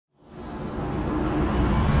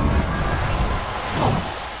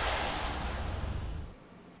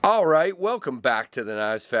All right, welcome back to the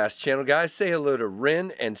KnivesFAST channel, guys. Say hello to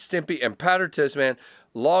Ren and Stimpy and Powder Toast Man,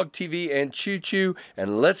 Log TV and Choo Choo,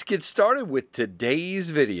 and let's get started with today's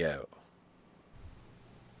video.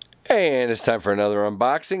 And it's time for another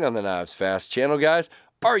unboxing on the KnivesFAST channel, guys.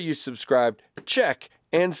 Are you subscribed? Check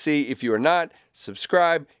and see. If you are not,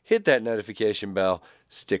 subscribe, hit that notification bell,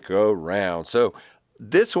 stick around. So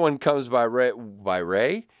this one comes by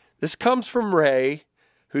Ray. This comes from Ray,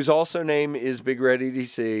 whose also name is Big Red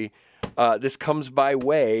EDC. This comes by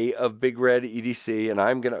way of Big Red EDC, and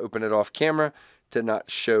I'm going to open it off camera to not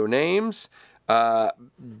show names.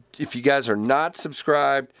 If you guys are not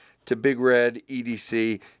subscribed to Big Red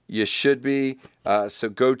EDC, you should be. So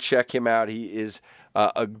go check him out. He is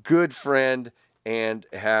a good friend and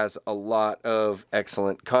has a lot of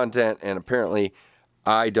excellent content, and apparently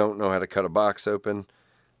I don't know how to cut a box open.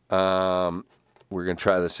 We're going to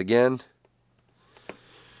try this again.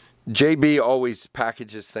 JB always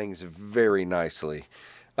packages things very nicely,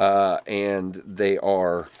 and they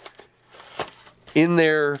are in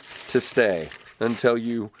there to stay until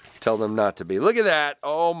you tell them not to be. Look at that.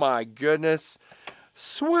 Oh my goodness.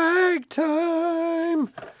 Swag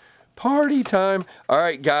time. Party time. All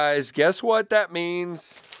right, guys, guess what that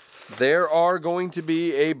means? There are going to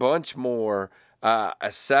be a bunch more.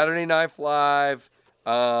 A Saturday Knife Live,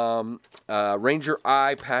 Ranger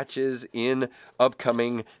Eye patches in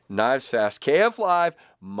upcoming KnivesFAST KF Live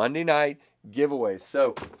Monday night giveaways.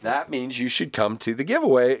 So that means you should come to the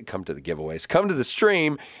giveaway, come to the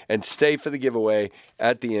stream and stay for the giveaway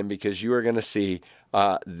at the end, because you are going to see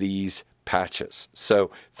these patches. So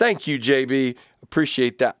thank you, JB.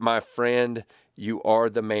 Appreciate that, my friend. You are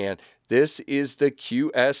the man. This is the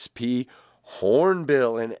QSP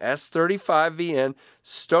Hornbill in S35VN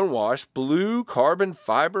Stonewash blue carbon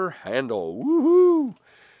fiber handle. Woohoo!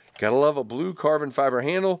 Gotta love a blue carbon fiber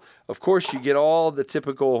handle. Of course, you get all the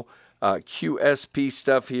typical QSP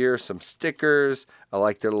stuff here. Some stickers. I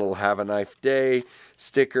like their little Have a Knife Day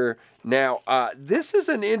sticker. Now, this is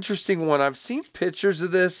an interesting one. I've seen pictures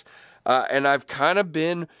of this, and I've kind of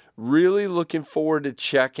been really looking forward to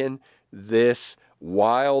checking this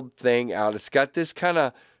wild thing out. It's got this kind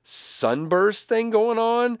of sunburst thing going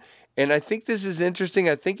on, and I think this is interesting.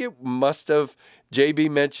 I think it must have, JB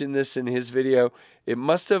mentioned this in his video, it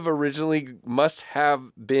must have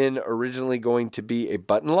been originally going to be a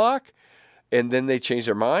button lock, and then they changed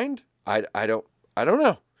their mind. I don't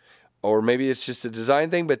know, or maybe it's just a design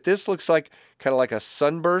thing, but this looks like kind of like a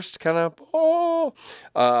sunburst kind of.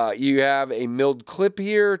 You have a milled clip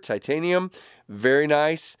here, titanium, very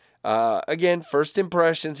nice. Again, first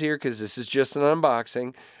impressions here, because this is just an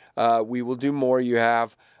unboxing. We will do more. You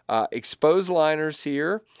have exposed liners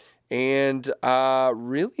here, and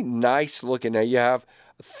really nice looking. Now you have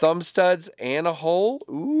thumb studs and a hole.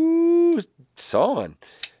 Ooh, sawn.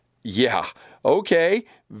 Yeah, okay.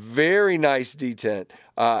 Very nice detent.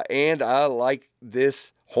 And I like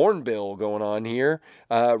this hornbill going on here,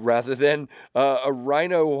 rather than a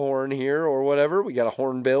rhino horn here or whatever. We got a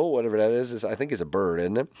hornbill, whatever that is. I think it's a bird,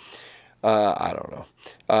 isn't it? I don't know.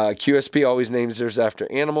 QSP always names theirs after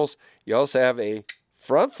animals. You also have a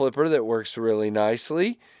front flipper that works really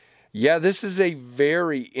nicely. Yeah, this is a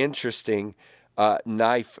very interesting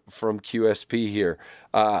knife from QSP here.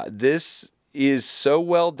 This is so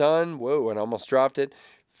well done. Whoa, and I almost dropped it.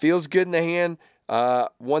 Feels good in the hand.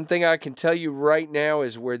 One thing I can tell you right now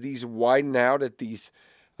is where these widen out at these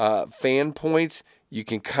fan points, you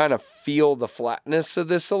can kind of feel the flatness of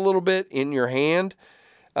this a little bit in your hand.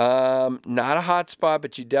 Not a hot spot,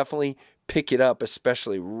 but you definitely pick it up,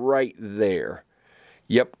 especially right there.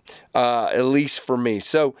 Yep, at least for me.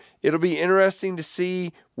 So it'll be interesting to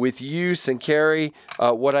see with use and carry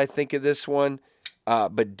what I think of this one.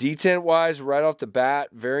 But detent-wise, right off the bat,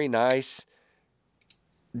 very nice.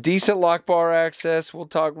 Decent lock bar access. We'll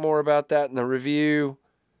talk more about that in the review.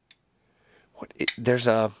 It's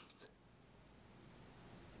a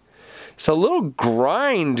little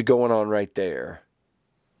grind going on right there.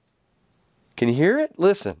 Can you hear it?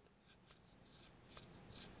 Listen.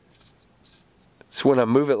 It's when I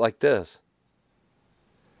move it like this.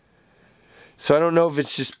 So I don't know if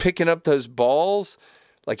it's just picking up those balls,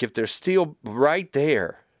 like if they're steel right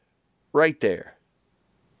there. Right there.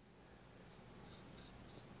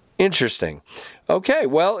 Interesting. Okay,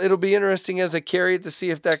 well, it'll be interesting as I carry it to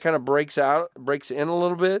see if that kind of breaks in a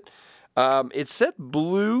little bit. It said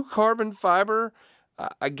blue carbon fiber.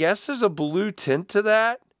 I guess there's a blue tint to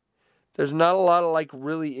that. There's not a lot of like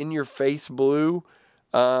really in-your-face blue.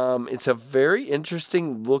 It's a very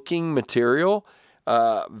interesting looking material.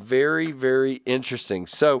 Very, very interesting.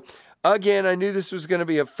 So, again, I knew this was going to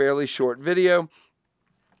be a fairly short video.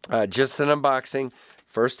 Just an unboxing.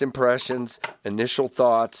 first impressions, initial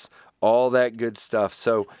thoughts, all that good stuff.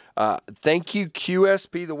 So thank you,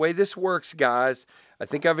 QSP. The way this works, guys, I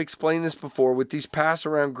think I've explained this before with these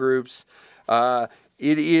pass-around groups.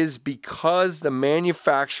 It is because the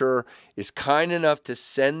manufacturer is kind enough to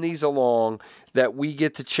send these along that we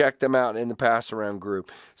get to check them out in the pass-around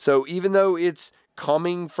group. So even though it's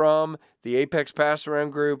coming from the Apex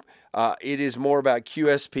pass-around group, it is more about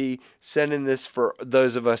QSP sending this for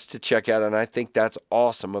those of us to check out, and I think that's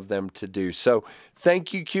awesome of them to do. So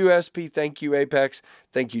thank you, QSP. Thank you, Apex.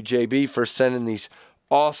 Thank you, JB, for sending these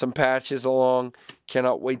awesome patches along.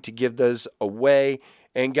 Cannot wait to give those away.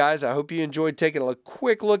 And guys, I hope you enjoyed taking a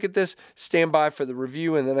quick look at this. Stand by for the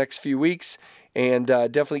review in the next few weeks. And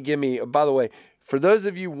definitely give me, by the way, for those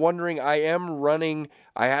of you wondering, I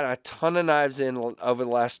had a ton of knives in over the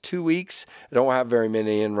last 2 weeks. I don't have very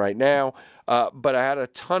many in right now, but I had a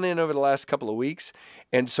ton in over the last couple of weeks.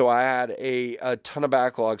 And so I had a ton of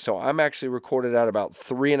backlog. So I'm actually recorded at about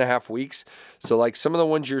 3.5 weeks. So like some of the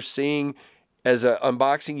ones you're seeing as an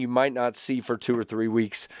unboxing, you might not see for 2 or 3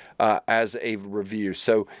 weeks as a review.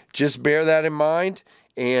 So just bear that in mind,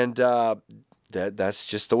 and that's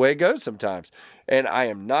just the way it goes sometimes. And I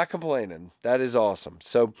am not complaining. That is awesome.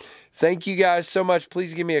 So thank you guys so much.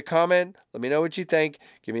 Please give me a comment. Let me know what you think.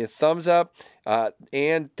 Give me a thumbs up.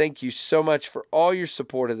 And thank you so much for all your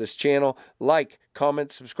support of this channel. Like,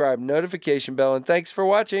 comment, subscribe, notification bell, and thanks for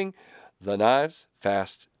watching the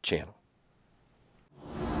KnivesFAST channel.